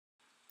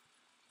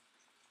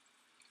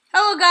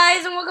Hello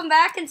guys and welcome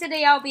back, and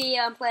today I'll be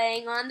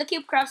playing on the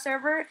Cubecraft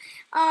server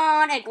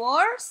on Egg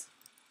Wars.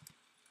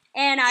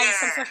 And I have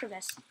some special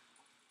guests.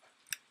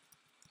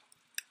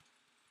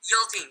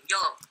 Yellow team,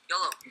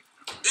 yellow.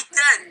 It's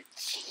done.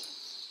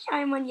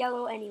 I'm on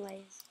yellow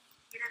anyways.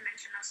 You didn't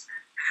mention us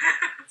then.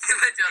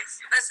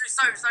 Let's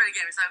restart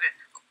again.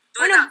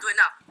 Do it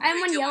now. I'm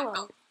 3, on 2, 1, yellow.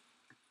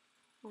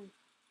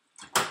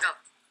 go.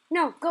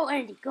 No, go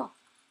Andy, go.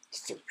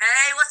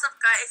 Hey, what's up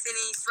guys? It's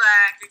Andy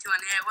Swag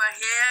 321 here. We're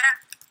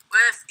here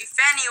with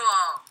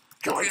Emmanuel.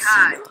 Say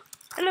hi.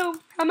 Hello,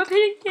 I'm a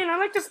pig and I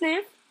like to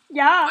sniff.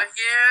 Yeah. We're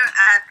here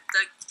at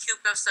the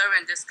Cubecraft server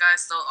and this guy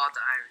stole all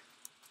the iron.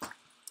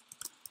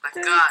 My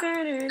god,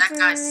 that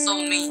guy's so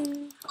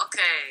mean.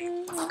 Okay,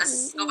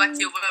 let's go back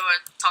to what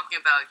we're talking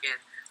about again.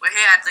 We're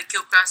here at the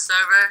Cubecraft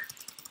server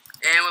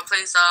and we're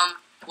playing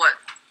some, what?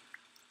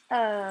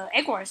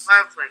 Egg Wars. What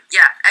are we playing?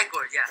 Yeah,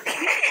 eggwars, yeah.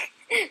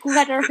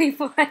 What are we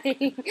playing?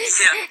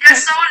 Yeah. You're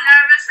so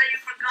nervous that you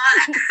forgot.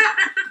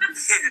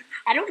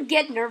 I don't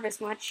get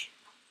nervous much.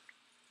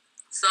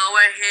 So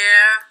we're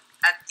here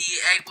at the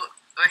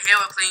we're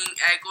playing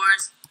Egg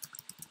Wars.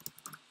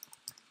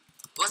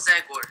 What's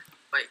Egg War?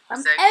 Wait,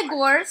 what's Egg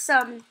Wars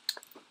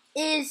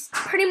is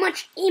pretty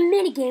much a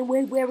minigame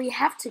where we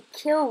have to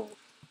kill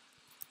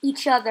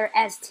each other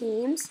as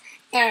teams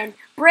and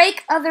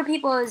break other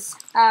people's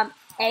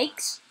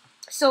eggs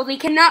so they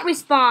cannot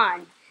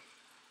respawn.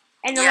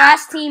 And the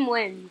last team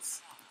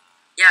wins.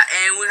 Yeah,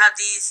 and we have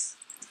these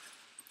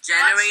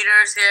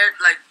generators here,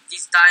 like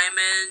these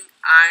diamond,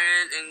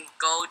 iron, and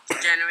gold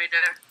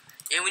generator.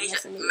 And we need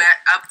to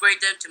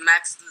upgrade them to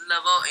max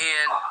level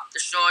and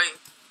destroy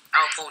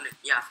our opponent.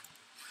 Yeah.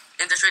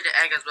 And destroy the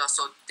egg as well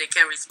so they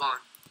can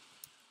respawn.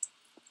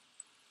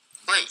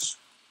 Wait,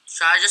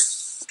 should I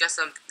just get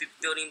some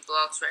building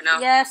blocks right now?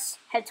 Yes,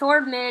 head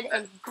toward mid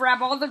and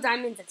grab all the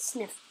diamonds and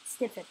sniff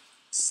it.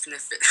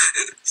 Sniff it.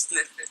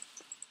 Sniff it.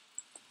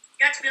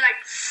 You have to be like,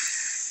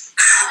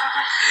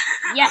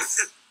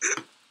 Yes.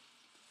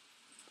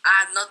 I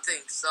have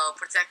nothing, so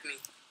protect me.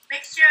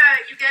 make sure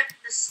you get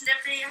the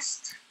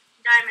sniffiest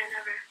diamond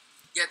ever.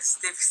 Yeah, the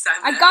sniffest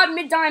diamond. I got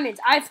mid diamonds.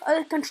 I've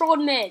controlled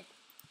mid.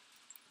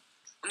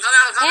 I'm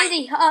coming.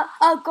 Andy,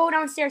 go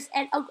downstairs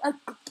and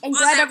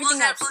grab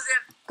everything else.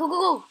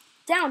 Go.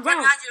 Down. Right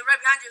behind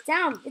you.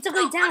 Down. It's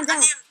okay, down.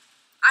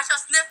 I shall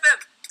sniff him.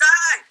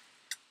 Die.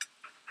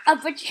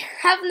 But you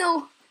have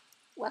no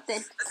weapon.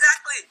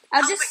 Exactly.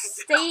 I'll just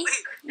stay.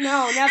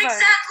 No, never.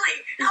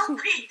 Exactly. Help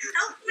me.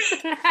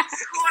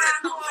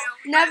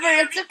 Never.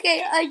 It's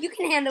okay. You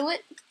can handle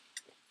it.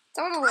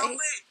 Totally.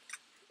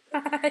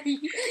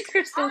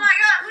 You're so. Oh my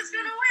god, who's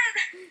gonna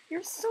win?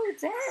 You're so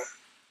dead.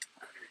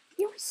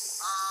 You're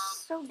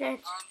so dead. Yellow.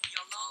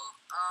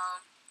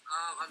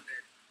 I'm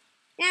dead.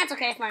 Yeah, it's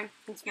okay. Fine.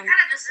 It's You fine.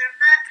 kind of deserve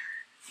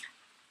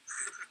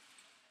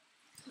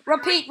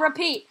that.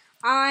 Repeat.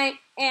 I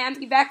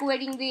am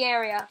evacuating the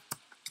area.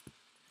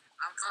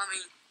 I'm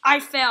coming. I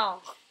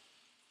fell.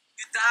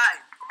 You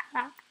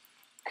died.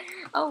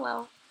 Oh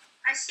well.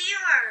 I see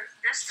your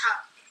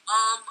desktop.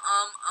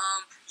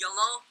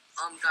 Yellow.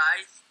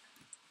 Guys.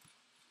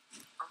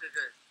 Okay,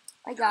 good.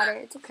 I got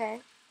it. It's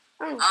okay.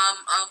 Blue.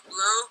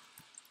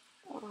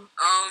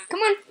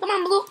 Come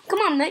on, Blue. Come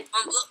on, mate.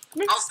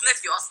 Blue. I'll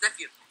sniff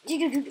you.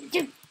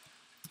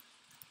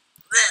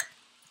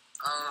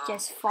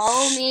 Just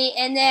follow me,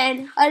 and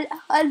then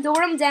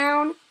lure him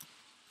down.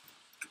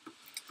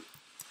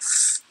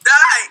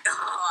 Die!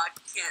 Oh, I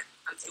can't.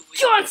 I'm too weak.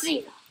 John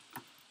Cena.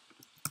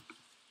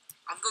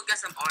 I'm gonna get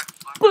some art.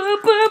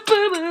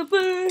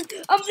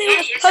 I'm the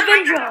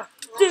Avenger.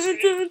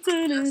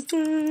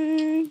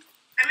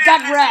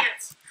 Got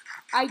wrecked.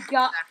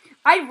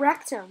 I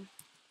wrecked him.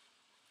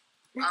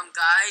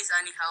 Guys,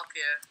 I need help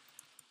here.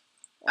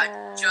 I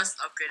just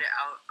upgraded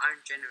our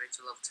iron generator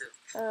to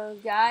level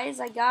 2. Guys,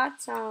 I got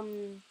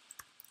Diamundo.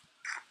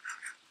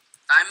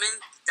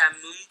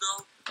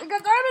 I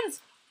got diamonds.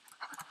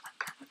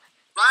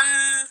 Run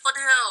for the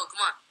hill.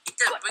 Come on.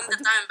 Ethan, bring the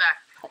diamond back.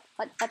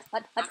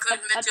 I'm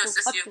coming to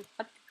assist you.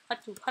 Oh, I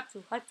can't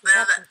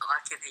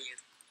hear you.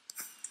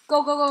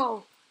 Go.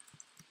 Go,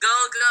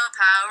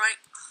 power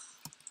right.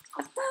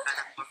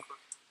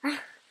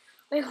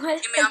 Wait, what?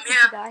 I'm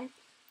here.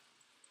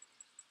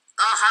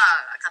 Aha,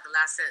 I got the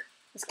last hit.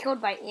 Was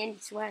killed by Andy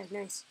Swag.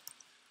 Nice.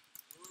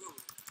 Ooh.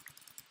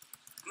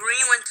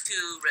 Green went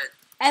to red.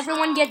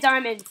 Everyone get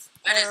diamonds.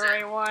 What is it?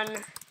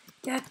 Everyone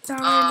get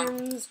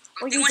diamonds.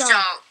 Where you going?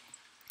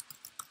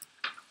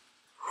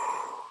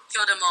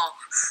 Kill them all.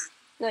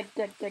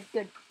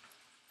 Good.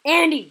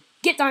 Andy,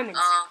 get diamonds.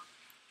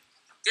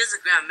 There's a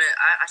grand mid.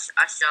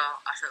 I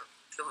shall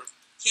kill him.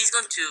 He's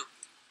going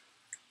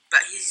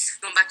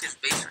back to his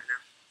base right now.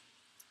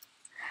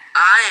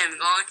 I am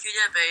going to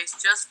the base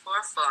just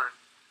for fun.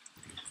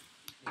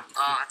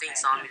 I think he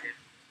saw me there.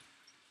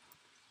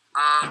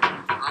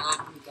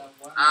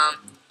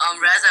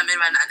 Rez, I'm in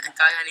right now.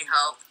 Guys, I need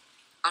help.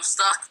 I'm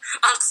stuck.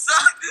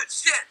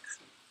 Shit.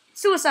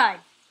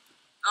 Suicide.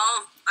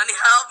 I need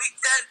help. Big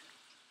dead.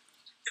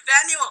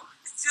 Emmanuel,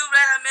 it's too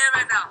red. I'm in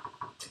right now.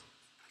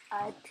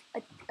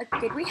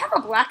 Did we have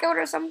a blackout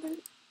or something?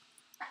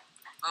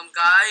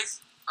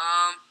 Guys,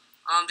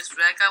 this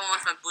red guy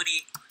wants my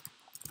booty.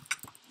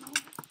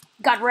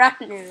 Got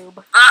wrecked,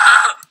 noob.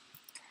 Ah!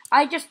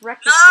 I just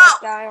wrecked No! this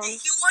red guy on. He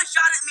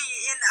one-shot at me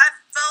and I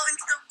fell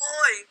into the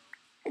void.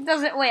 It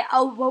doesn't. Wait.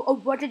 Oh,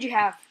 what did you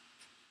have?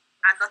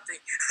 I had nothing.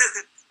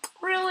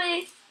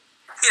 Really?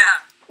 Yeah.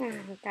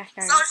 Gosh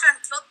darn. Sunshine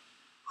took.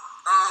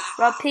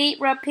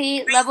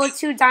 Repeat. Level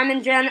 2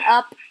 diamond gen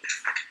up.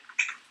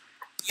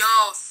 Yo,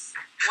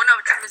 one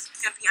of them is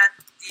camping at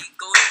the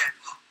gold gen.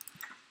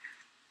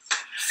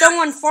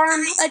 Someone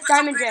farm a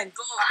diamond gen.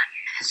 God,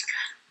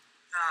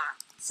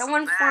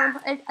 Someone bad. farm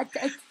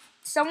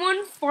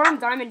someone farm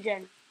diamond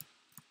gen.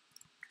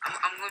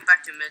 I'm going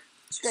back to mid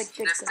to Good.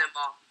 sniff them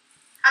all.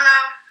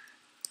 Hello.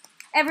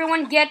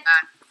 Everyone get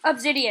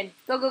obsidian.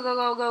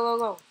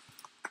 Go.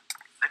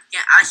 I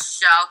can't. I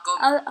shall go.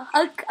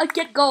 I'll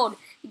get gold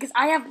because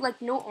I have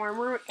like no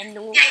armor and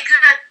no Get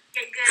good.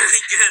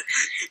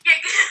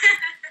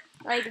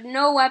 like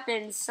no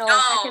weapons, so No.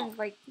 I can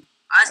like.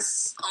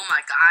 Oh my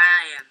god,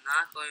 I am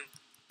not going.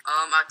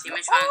 Our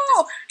teammate's trying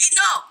Oh! to.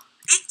 No!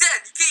 He's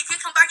dead! You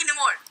can't come back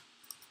anymore!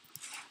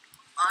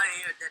 Oh,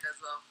 you're dead as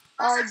well.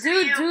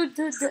 Dude.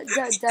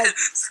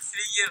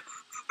 See you.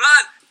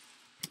 Run!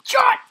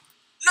 Shot!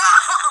 No!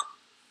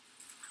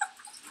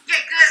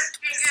 Get good.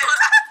 They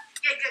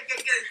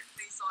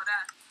saw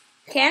that.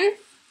 Ken?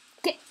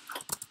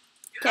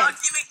 Our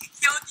teammate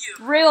killed you.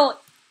 Real.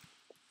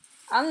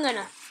 I'm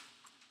gonna.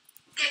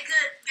 Get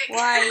good.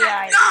 Why?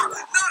 No!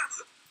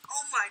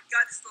 Oh my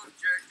god, this little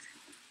jerk.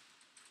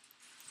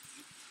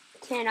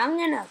 Ken, I'm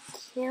gonna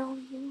kill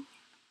you.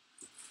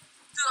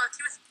 Dude, our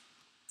teammate's.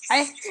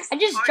 I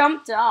just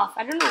jumped off.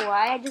 I don't know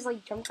why. I just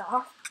like jumped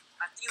off.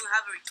 I think you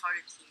have a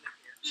retarded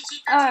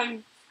teammate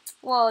here.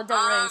 Well, it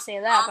doesn't really say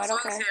that, but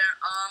someone's okay. here.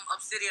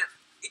 Obsidian.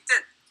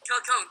 Ethan, kill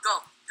him.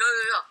 Go,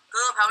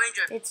 Power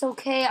Ranger. It's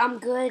okay. I'm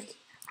good.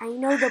 I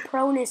know the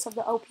proness of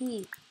the OP.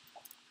 I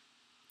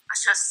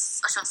shall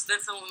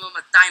sniff him with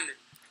my diamond.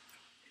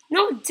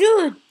 No,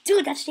 dude,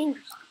 that's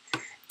dangerous.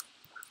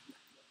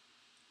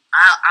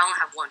 I only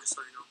have one, just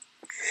so you know.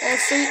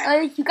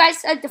 You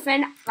guys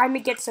defend. I'm gonna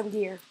get some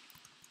gear.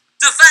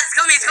 Defense, it's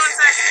coming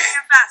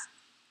fast.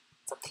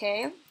 It's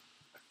okay.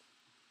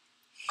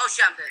 Oh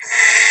shit, I'm dead.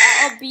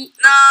 I'll beat.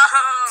 No!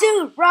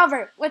 Dude,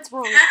 Robert, what's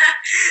wrong?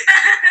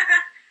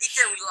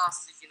 Ethan, we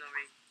lost, you know,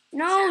 right?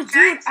 No,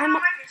 dude,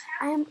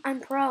 I'm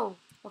pro.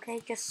 Okay,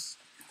 just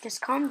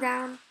calm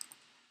down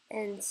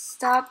and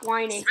stop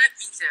whining. Red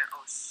beans there.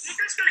 Oh shit.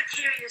 Ethan's gonna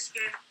carry this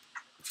game.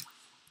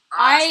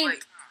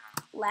 Wait.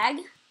 Lag.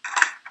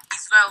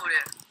 He's right over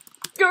there.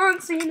 John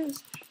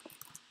Cena's.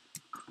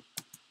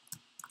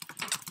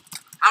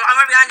 I'm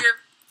right behind you.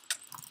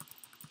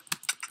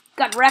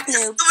 Got wrecked, Just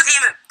noob. double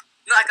team him.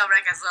 No, I got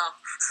wrecked as well.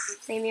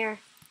 Same here.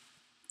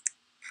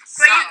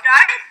 Wait, you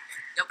died?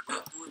 Yep.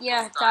 We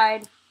Yeah, both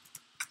died.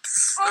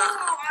 Oh,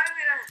 I'm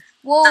gonna.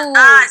 Whoa. I'll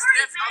Sorry,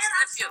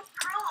 sniff you.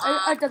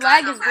 The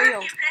lag is I'm real.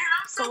 man, I'm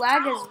so The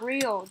lag pro. is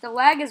real. The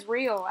lag is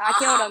real. I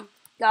killed him.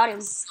 Got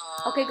him.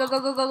 Okay,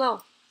 go.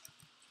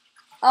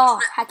 Oh,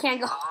 I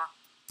can't go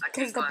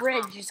because the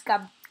bridge just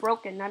got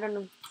broken. I don't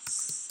know.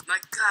 My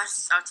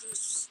gosh, our team is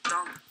just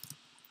dumb.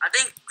 I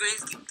think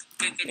Greens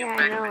keep getting Yeah, I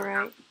wrecked know, right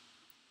now. right?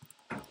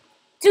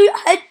 Dude,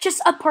 I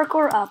just a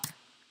parkour up.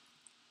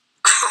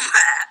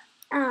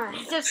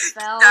 I just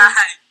fell. Die.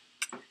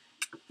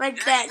 Like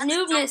Yeah, that you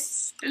have to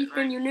noobness. jump.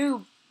 Ethan, you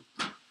noob.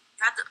 You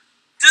have to.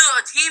 Dude, a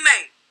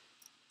teammate.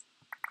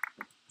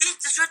 He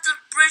destroyed the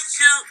bridge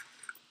to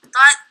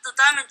the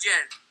diamond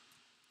gen.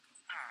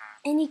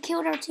 And he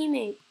killed our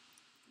teammate.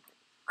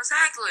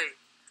 Exactly.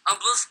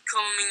 Blue's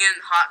coming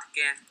in hot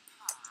again.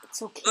 It's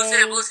Blue's okay.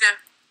 here.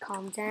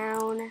 Calm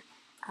down.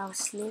 I'll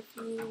sniff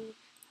you.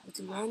 I'll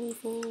do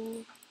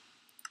anything.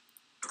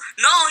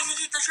 No,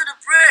 he destroyed the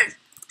bridge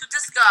to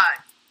this guy.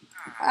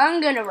 I'm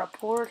gonna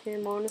report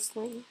him,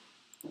 honestly.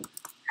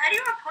 How do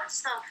you report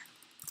stuff?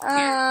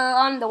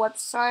 On the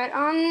website,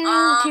 on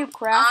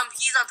Cubecraft.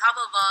 He's on top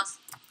of us.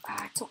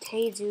 It's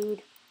okay,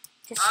 dude.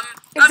 Just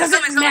it coming.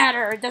 doesn't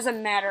matter. It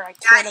doesn't matter. I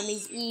killed him.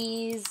 He's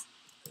ease.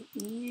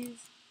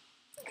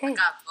 Okay.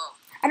 God, oh.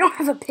 I don't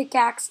have a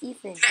pickaxe,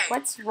 Ethan. Okay.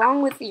 What's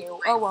wrong with you?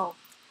 Oh well.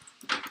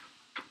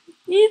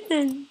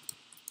 Ethan,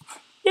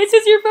 this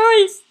is your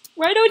voice.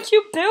 Why don't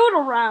you build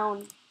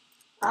around?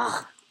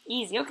 Ugh,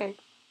 easy. Okay.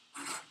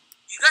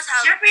 You guys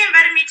have. Jeffrey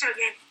invited me to a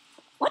game.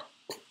 What?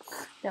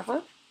 The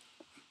fuck?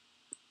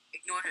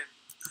 Ignore him.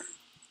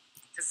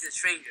 Because he's a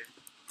stranger.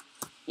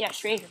 Yeah,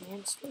 stranger,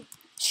 man.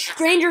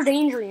 Stranger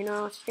danger, you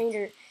know.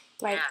 Stranger.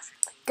 Like, Yeah.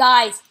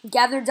 guys,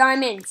 gather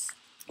diamonds.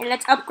 And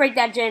let's upgrade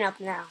that gen up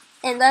now.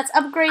 And let's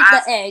upgrade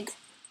the egg.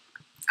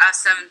 I have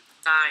 7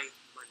 diamonds.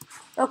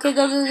 Okay,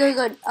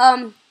 good.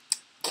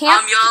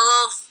 Camp.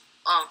 Yellows.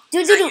 Oh,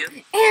 Dude. is that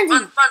you? Andy.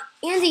 Run.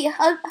 Andy,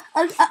 Run,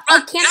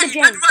 camp the Andy,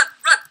 gen. run.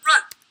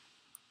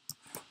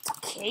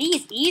 Okay,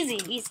 he's easy.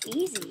 He's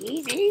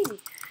easy.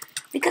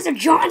 Because of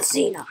John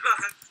Cena.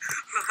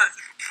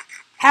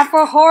 Have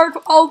a heart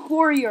of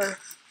warrior.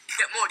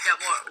 Get more.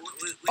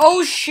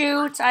 Oh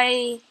shoot,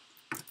 I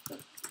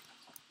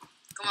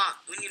Come on,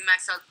 we need to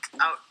max out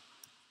our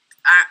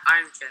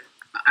iron gen.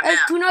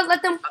 Do not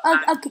let them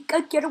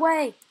get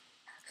away.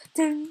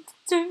 Dun,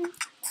 dun,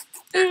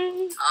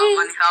 Money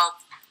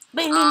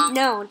help.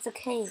 no, it's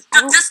okay.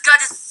 Dude, this guy,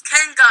 this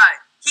Ken guy,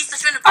 he's the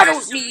trying to I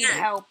don't need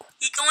help.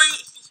 He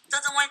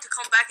doesn't want to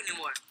come back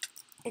anymore.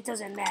 It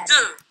doesn't matter.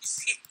 Dude,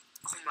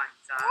 oh my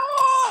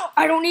god.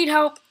 I don't need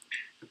help.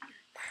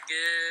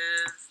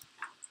 Give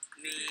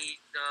me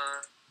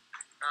the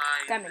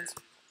Diamonds.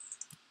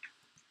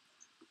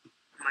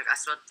 Oh my god, I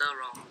spelled the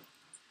wrong.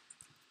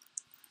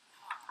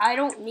 I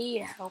don't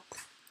need help.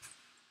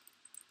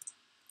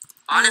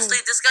 Honestly,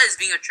 this guy is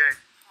being a jerk.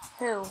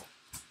 Who?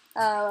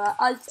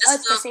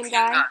 The same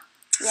guy?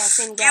 Yeah,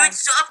 same guy. Give it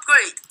to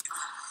upgrade.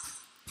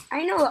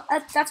 I know,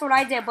 that's what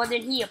I did, but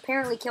then he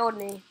apparently killed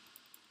me.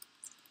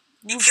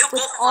 He killed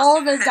with both all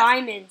of the us.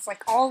 diamonds,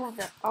 like all of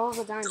the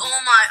diamonds.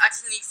 Oh my, I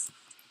just need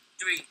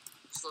 3.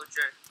 Slow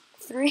jerk.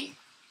 3?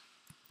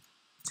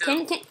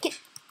 2. Can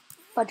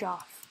fudge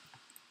off.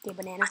 Okay,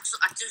 banana.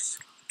 I just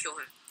kill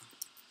him.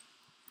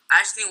 I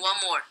just need one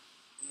more.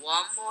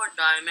 One more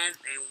diamond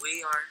and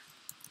we are...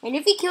 And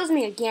if he kills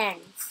me again...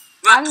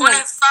 We're at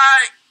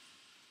 25!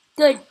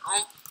 Good.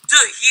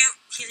 Dude,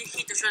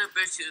 he destroyed the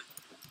bridge too.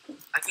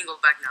 I can go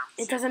back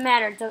now. It doesn't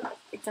matter.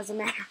 It doesn't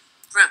matter.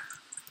 Shrimp.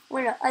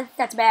 Wait, no,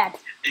 that's bad.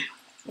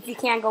 If you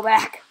can't go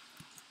back.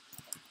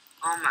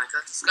 Oh my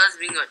god, this guy's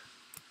being a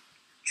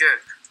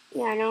jerk.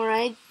 Yeah, I know,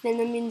 right? Then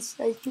that means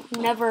you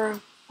can never,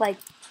 like,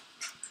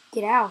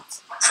 get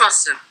out.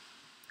 Trust him.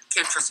 I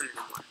can't trust him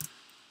anymore.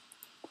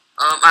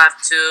 I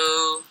have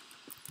 2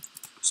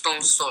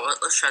 stone sword.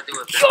 Let's try to do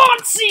it.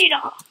 John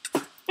Cena!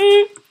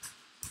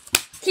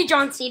 He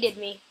John Cena'd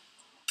me.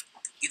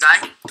 You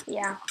died?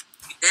 Yeah.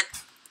 You did?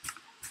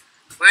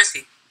 Where is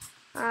he?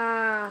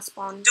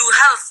 Spawn.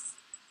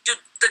 Dude,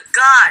 the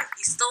guy,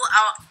 he stole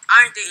our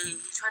iron thing and he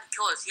tried to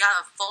kill us. He had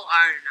a full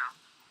iron now.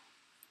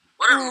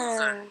 What a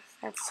loser.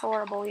 That's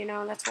horrible, you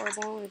know, that's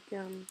horrible. Like,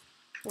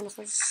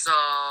 honestly. So,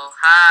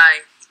 hi.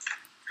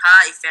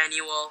 Hi,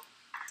 Emmanuel.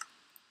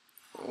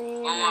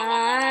 One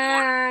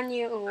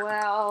more.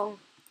 Well,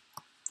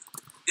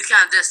 you can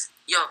have this.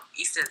 Yo,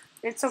 Ethan.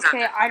 it's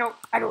okay. I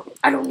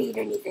don't need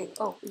anything.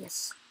 Oh,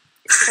 yes.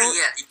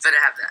 Yeah, you better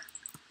have that.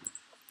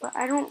 But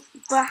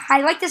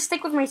I like to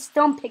stick with my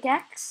stone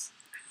pickaxe.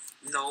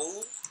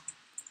 No.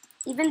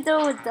 Even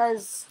though it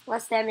does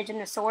less damage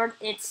than a sword,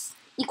 it's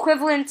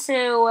equivalent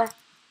to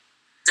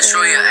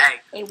Destroy your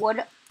egg. a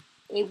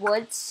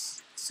wood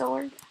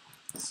sword.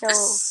 So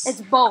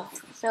it's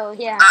both. So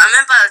yeah. I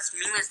remember it's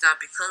meaningless now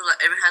because like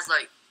everyone has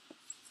like,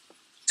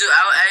 dude,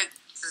 our egg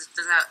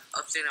doesn't have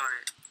obsidian on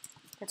it.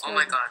 That's oh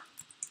horrible. my god.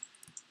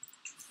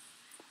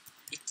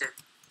 Ethan.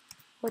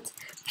 What?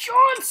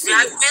 John Cena.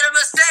 I made a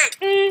mistake.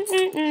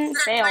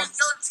 Failed.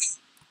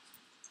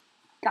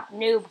 Got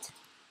noobed.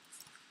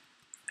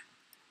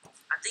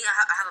 I think I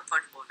have a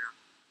punch bowl now.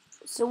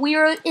 So we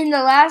are in the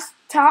last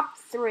top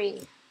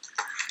 3.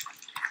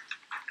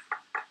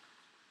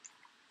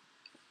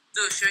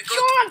 Dude, should we go?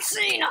 John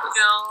Cena.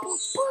 Kill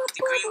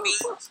the green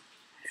beans.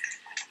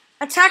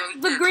 Attack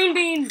the green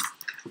beans.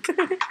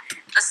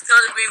 Let's kill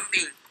the green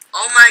bean.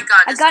 Oh my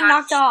god. I got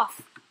knocked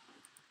off.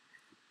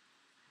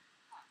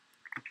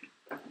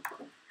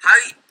 I'm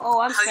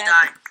how sad. you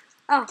died?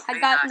 Oh, I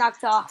got died?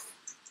 knocked off.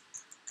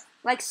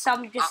 Like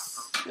some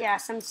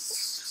some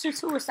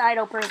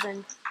suicidal person.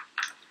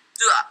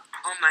 Dude,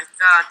 oh my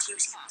god,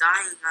 teams keep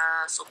dying,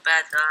 so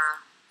bad,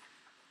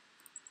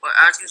 Well,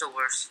 our teams are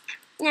worse.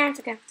 Yeah, it's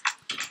okay.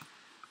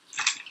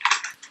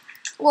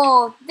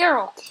 Well, they're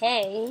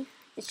okay.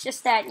 It's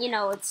just that, you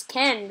know, it's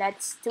Ken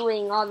that's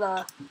doing all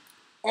the,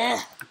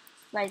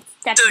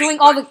 doing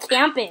all the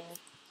camping.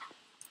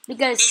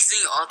 Because he's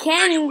doing all the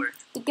dirty work.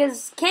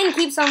 Because Ken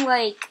keeps on,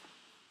 like,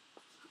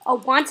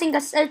 wanting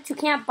us to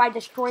camp by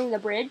destroying the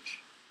bridge.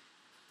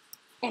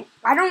 And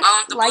I don't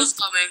the like... blue's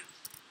coming.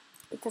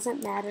 It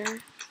doesn't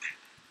matter.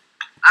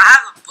 I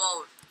have a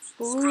bow.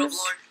 Blues?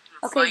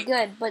 Okay,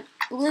 good, but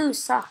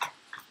blues suck.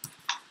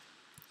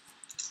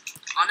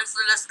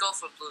 Honestly, let's go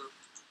for blue.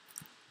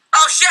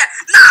 Oh shit!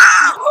 No!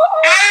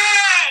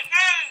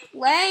 Hey!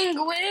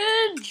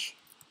 Language,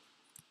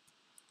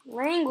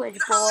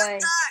 No, boy.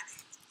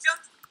 Jump.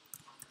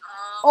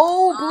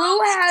 Oh, blue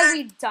has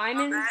a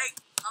diamond. I'm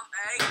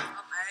egg.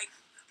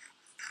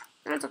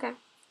 That's okay.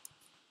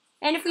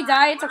 And if we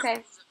die, it's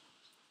okay.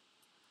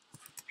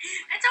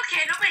 It's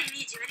okay, nobody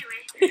needs you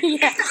anyway.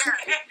 Yeah.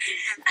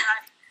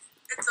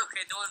 It's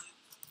okay, no one...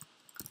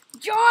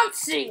 John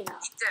Cena.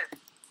 He's dead.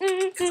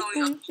 It's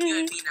only up to you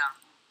and me now.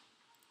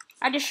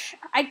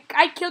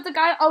 I killed the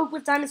guy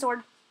with diamond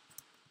sword.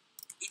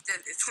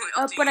 Ethan, it's only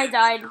up to you. But I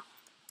died.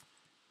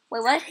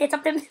 Wait, what? It's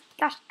up to me.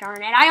 Gosh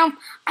darn it!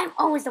 I'm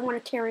always the one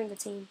carrying the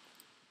team.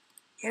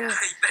 Yeah, you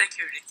better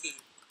carry the team.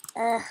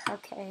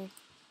 Okay.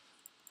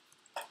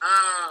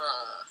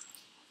 Uh.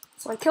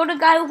 So I killed a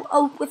guy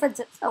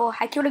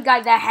I killed a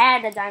guy that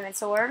had a diamond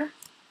sword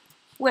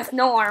with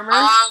no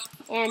armor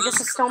and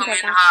just a stone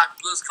pickaxe.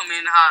 Blue's coming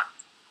in hot.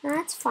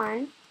 That's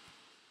fine.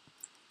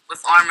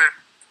 With armor.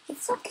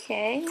 It's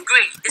okay.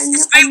 Green.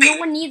 It's green bean. No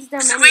one needs them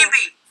It's anyway. green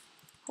bean.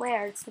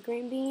 Where? It's the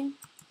green bean?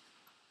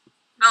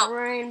 No.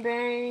 Green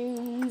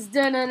beans.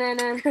 Da -na -na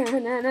 -na -na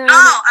 -na -na.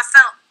 No, I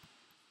fell.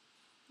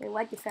 Wait,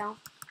 why'd you fell?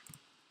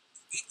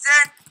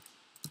 Ethan,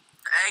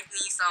 the egg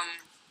needs some.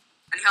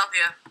 I need help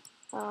here.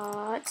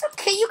 It's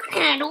okay. You can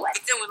handle it.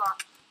 Ethan, we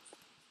lost.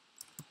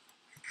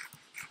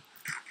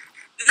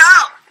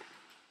 No!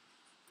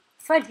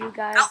 Fudge, you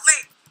guys. Help me!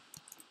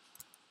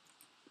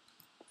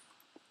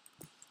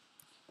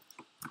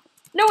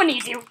 No one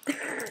needs you.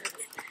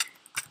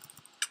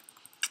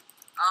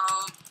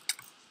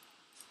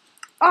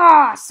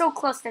 Ah, so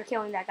close to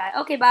killing that guy.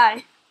 Okay,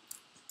 bye.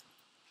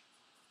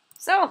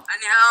 So. I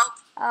need help.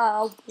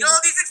 Oh. Yellow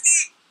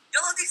D60!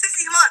 Yellow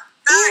D60, come on!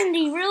 Die!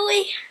 Andy,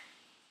 really?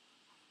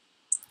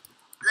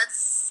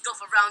 Let's go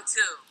for round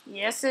 2.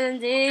 Yes,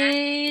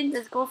 indeed.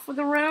 Let's go for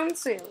the round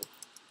 2.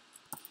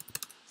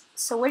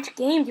 So, which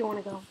game do you want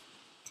to go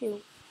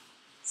to?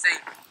 Same,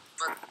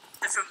 but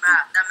different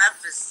map. That map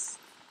is...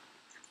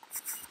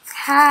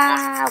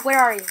 Where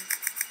are you?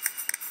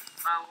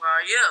 Where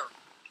are you?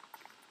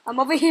 I'm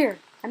over here.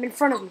 I'm in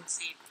front of you.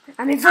 See,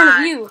 I'm in front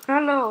of you.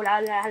 Hello, la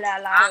la la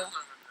la.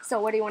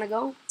 So, where do you want to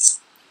go?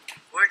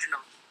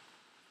 Original.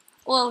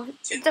 Well,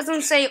 it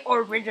doesn't say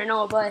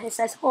original, but it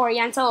says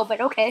Oriental.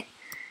 But okay,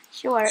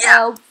 sure.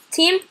 Yeah.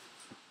 Team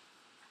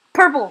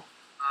purple.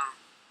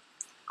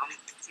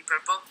 Team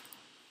purple.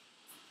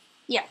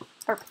 Yeah,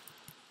 purple.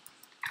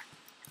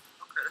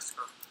 Okay, let's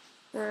go.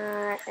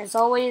 As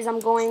always, I'm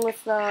going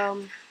with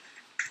I'm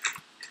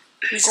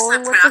It's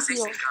going just with like the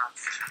heal.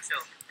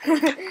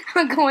 pronunciation,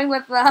 I'm going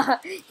with the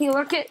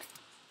healer kit.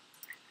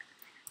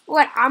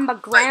 What? I'm a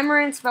grammar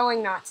and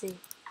spelling Nazi.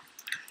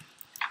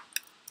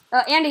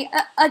 Andy,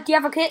 do you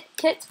have a kit?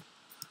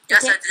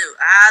 Yes, kit? I do.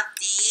 I have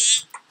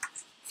the...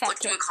 Fat what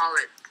do kit. we call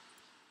it?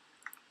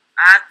 I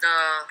have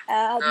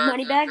the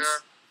money bags?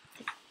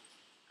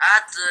 I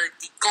have the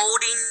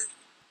golden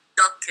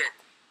duck kit.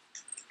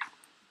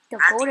 The I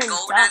have golden the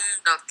golden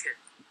duck kit.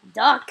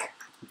 duck.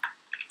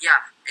 Yeah,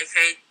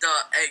 aka the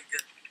egg.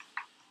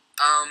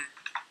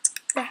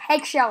 The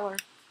eggsheller.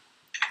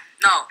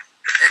 No,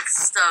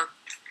 it's the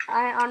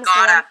I honestly.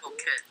 God apple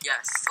kit.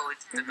 Yes, totally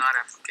the God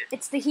apple kit.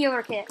 It's the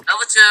healer kit.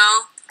 Level 2.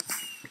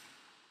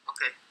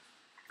 Okay.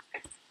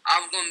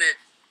 I'm going mid.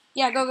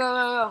 Yeah,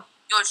 go.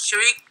 Yo, should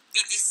we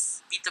be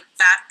the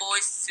bad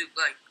boys to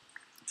like?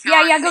 Kill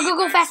Yeah, our go,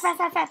 neighbors?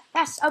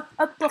 fast.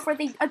 Up before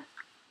they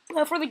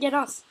get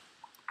us.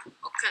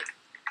 Okay.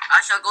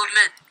 I shall go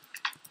mid.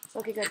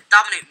 Okay, good. And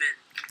dominate mid.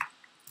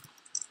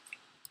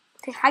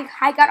 Okay,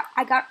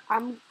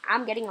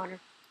 I'm getting armor.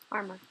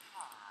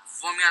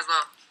 For me as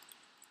well.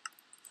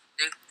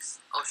 Thanks.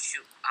 Oh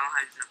shoot, I don't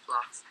have enough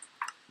blocks.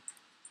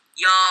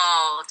 Yo,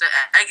 the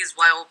egg is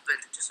wide open,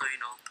 just so you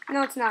know.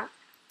 No, it's not.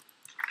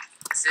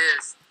 This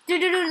is.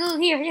 Dude,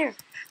 here.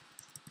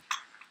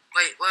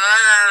 Wait.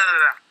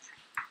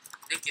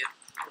 Thank you.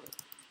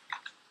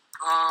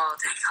 Oh,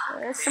 thank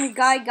God. Some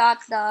guy got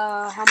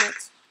the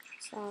helmet,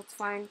 so it's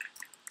fine.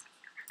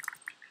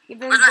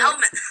 Where's my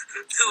helmet?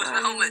 Dude, where's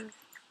my helmet?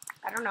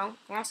 I don't know.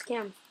 Ask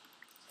him.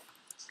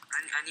 I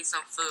need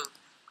some food.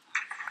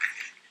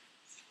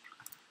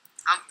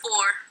 I'm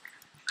poor.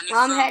 I need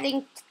I'm food.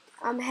 heading.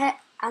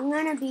 I'm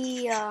gonna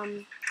be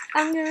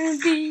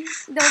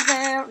the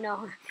bad.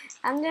 No,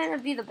 I'm gonna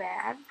be the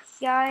bad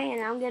guy,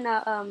 and I'm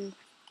gonna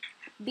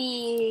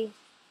be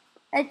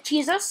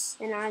Jesus,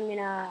 and I'm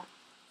gonna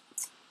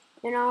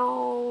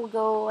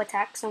go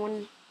attack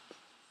someone.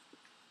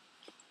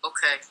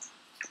 Okay.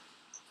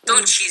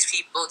 Don't cheese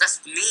people.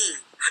 That's mean.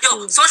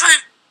 Yo, someone trying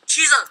to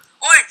cheese us.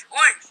 Orange.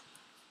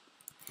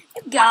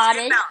 You got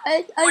it.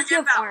 I Orange have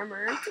inbound.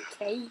 armor. It's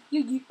okay.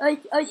 I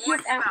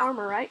have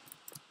armor, right?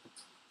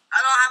 I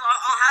don't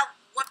have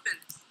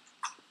weapons.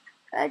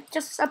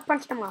 Just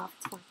punch them off.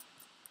 It's fine.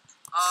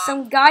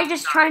 Some Some guy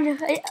just trying to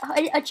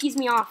cheese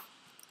me off.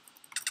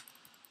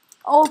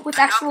 Oh, with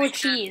actual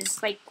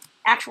cheese, like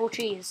actual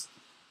cheese.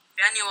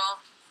 Manual.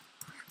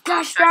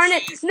 Gosh darn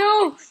it!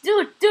 No,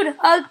 dude.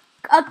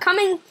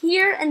 Coming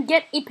here and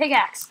get a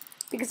pickaxe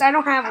because I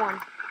don't have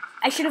one.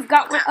 I should have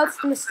got one up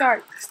from the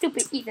start.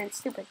 Stupid, Ethan.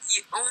 Stupid.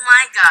 Oh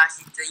my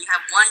gosh, Ethan, you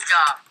have one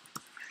job.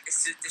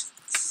 It's to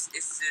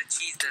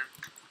cheese them.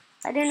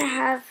 I didn't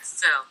have.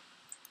 So.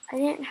 I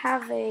didn't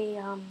have a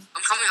I'm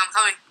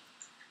coming.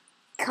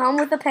 Come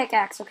with a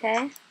pickaxe,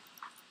 okay?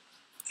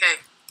 Okay.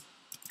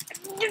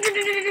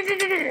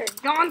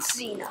 John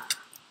Cena.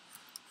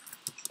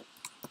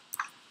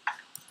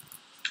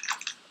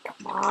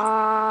 Come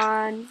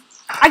on.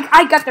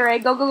 I got their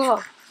egg.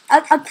 Go.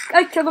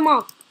 I killed them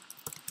all.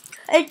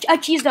 I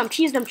cheesed them.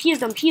 Cheese!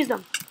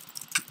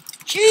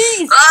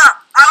 I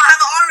don't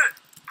have armor.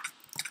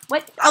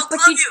 What?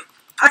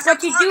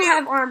 But you do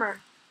have armor.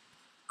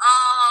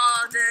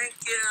 Oh, thank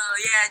you.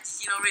 Yeah,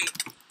 just read.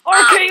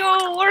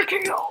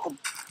 RKO!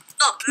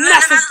 No, let me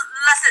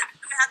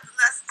have the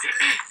lesson.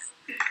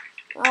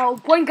 Oh,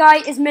 one guy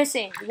is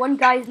missing. He might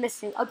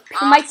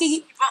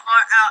be. People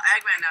are our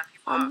egg right now.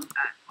 People are at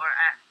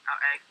our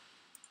egg.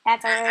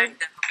 That's our egg.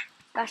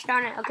 Gosh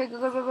darn it. Okay,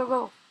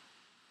 go.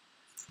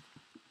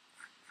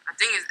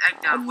 thing is egg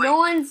down. Wait. No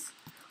one's.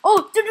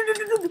 Oh, kill him,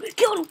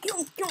 kill him, kill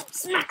him.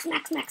 Smack,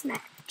 smack, smack,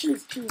 smack.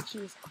 Cheese, cheese,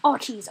 cheese. All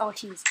cheese, all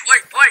cheese.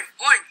 Oink.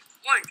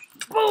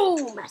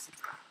 Boom.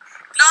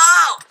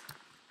 No!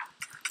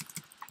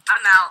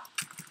 I'm out.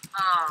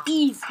 Oh.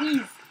 Ease.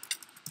 Have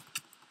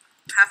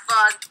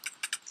fun.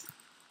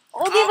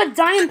 Oh, they have a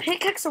diamond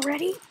pickaxe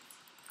already?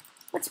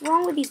 What's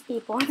wrong with these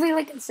people? Are they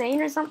like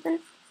insane or something?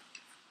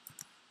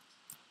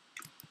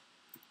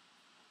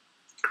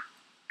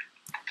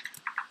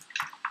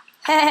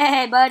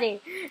 Hey,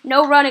 buddy.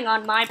 No running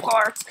on my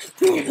part.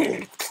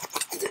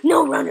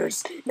 No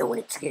runners. No one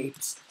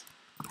escapes.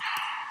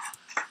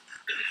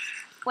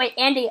 Wait,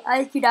 Andy,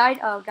 you died?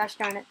 Oh, gosh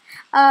darn it.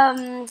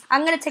 I'm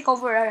gonna take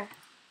over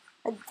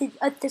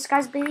this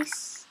guy's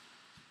base.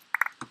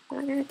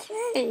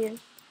 Okay.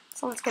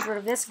 So let's get rid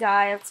of this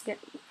guy. Let's get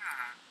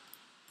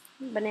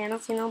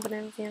bananas,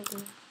 bananas. Let's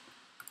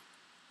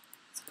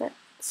get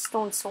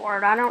stone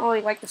sword. I don't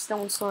really like the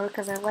stone sword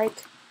because I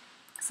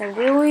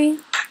really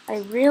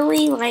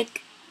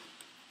like,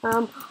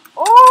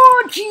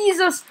 oh,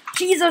 Jesus,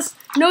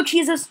 no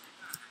Jesus.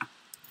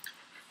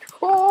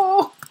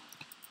 Oh.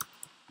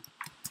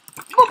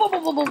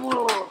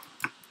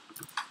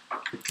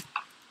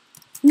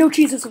 No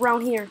Jesus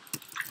around here.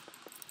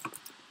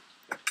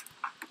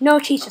 No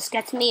Jesus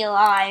gets me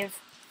alive.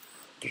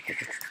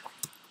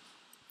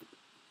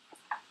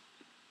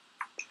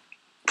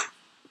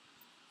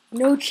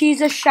 No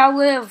Jesus shall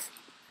live.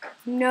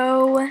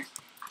 No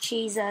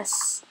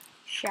Jesus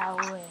shall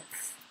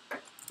live.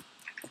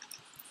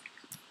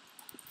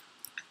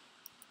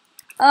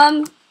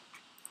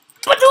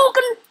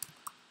 Badookin!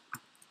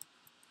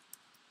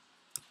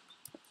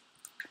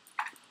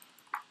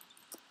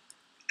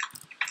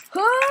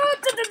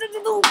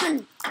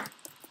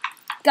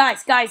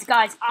 Guys,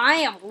 I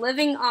am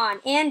living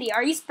on. Andy,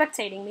 are you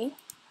spectating me?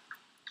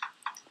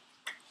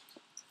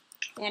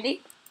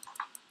 Andy,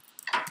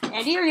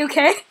 are you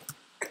okay?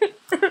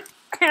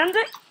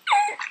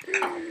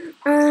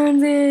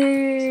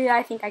 Andy,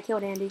 I think I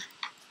killed Andy.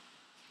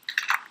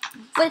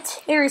 But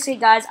seriously,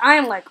 guys, I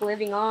am like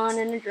living on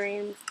in the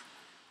dreams.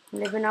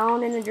 Living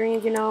on in the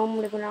dreams, I'm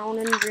living on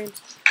in the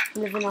dreams.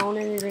 Living on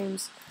in the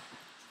dreams.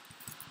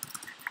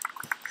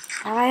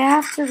 I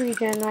have to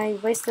regen. I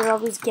wasted all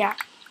these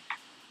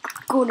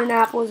golden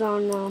apples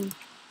on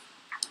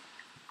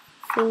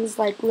things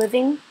like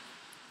living.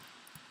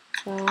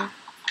 So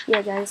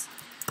yeah, guys.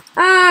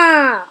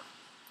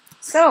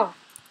 So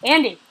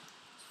Andy,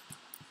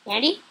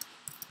 and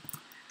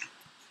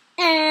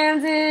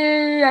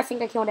I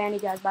think I killed Andy,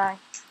 guys. Bye.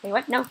 Wait,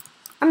 what? No,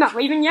 I'm not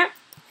leaving yet.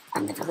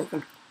 I'm never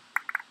leaving.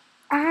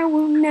 I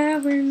will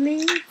never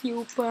leave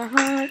you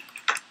behind.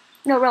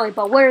 No, really,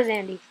 but where is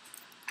Andy?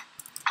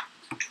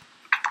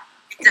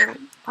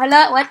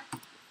 Hello, what?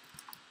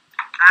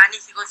 I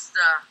need to go to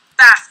the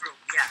bathroom.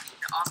 Yeah,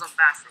 the awesome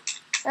bathroom.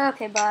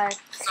 Okay, bye.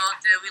 So,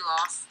 did we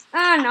lost?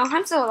 No,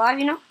 I'm still alive,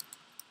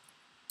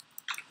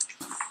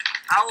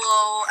 I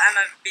will end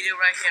my video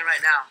right here,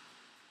 right now.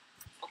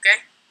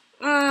 Okay?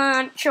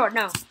 Sure,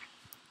 no.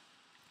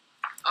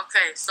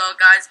 Okay, so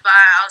guys,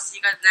 bye. I'll see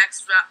you guys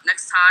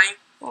next time.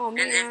 Oh,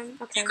 man. And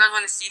if okay. you guys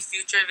want to see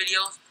future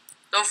videos,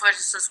 don't forget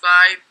to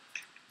subscribe.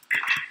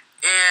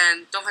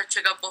 And don't forget to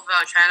check out both of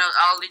our channels.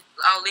 I'll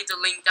leave the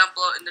link down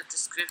below in the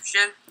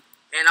description.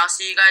 And I'll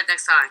see you guys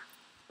next time.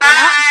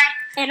 Bye.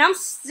 And I'm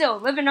still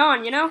living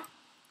on, I'm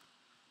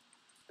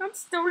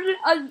still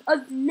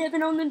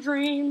living on the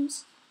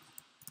dreams.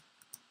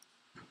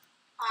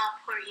 Oh,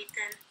 poor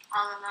Ethan,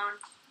 all alone.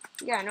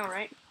 Yeah, I know,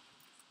 right?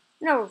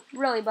 No,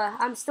 really, but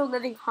I'm still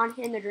living on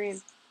in the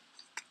dream.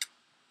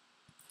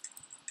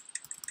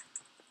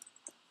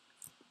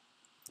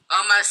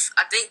 I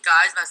think,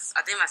 guys,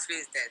 I think my screen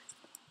is dead.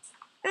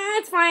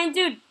 It's fine,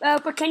 dude.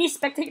 But can you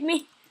spectate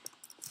me?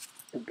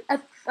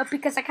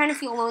 Because I kind of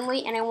feel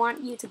lonely, and I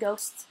want you to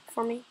ghost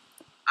for me.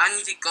 I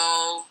need to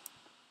go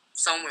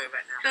somewhere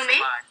right now. Who, me?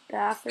 Bye.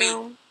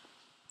 Bathroom.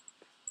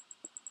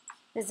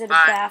 Is it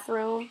Bye. a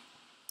bathroom?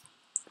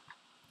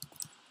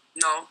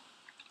 No.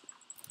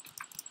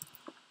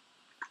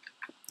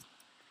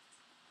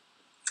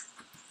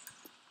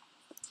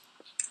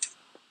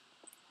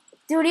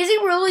 Dude, is he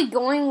really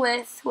going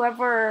with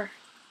whoever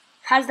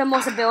has the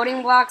most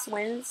building blocks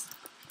wins?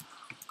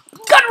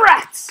 Gun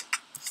rats!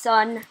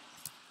 Son.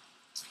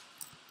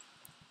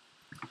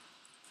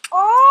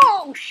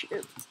 Oh,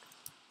 shoot.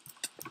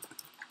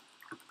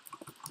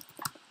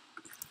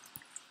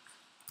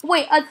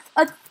 Wait,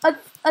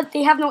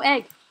 they have no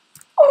egg.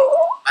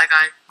 Oh. Bye,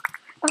 guys.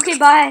 Okay,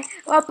 bye.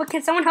 But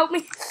can someone help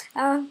me?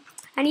 I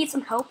need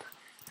some help.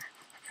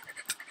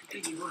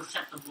 Did you go to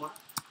shut the water?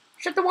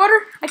 Shut the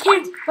water? I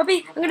can't.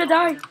 Puppy, I'm gonna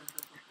die.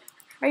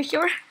 Are you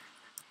sure?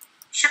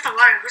 Shut the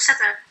water. Who said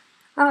that?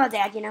 Oh,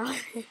 Dad,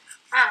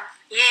 Oh,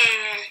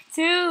 yeah.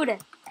 Dude. I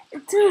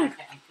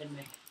couldn't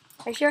make it.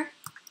 Are you sure?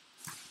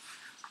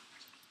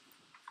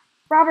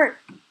 Robert.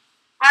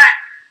 What?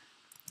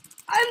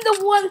 I'm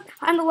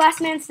the last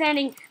man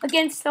standing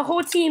against the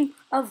whole team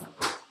of...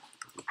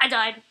 I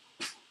died.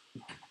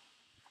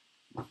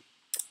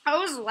 I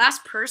was the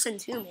last person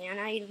too, man.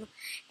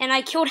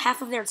 I killed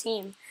half of their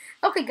team.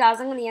 Okay, guys,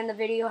 I'm gonna end the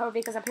video here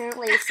because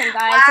apparently some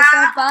guy just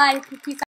said bye. Peace out.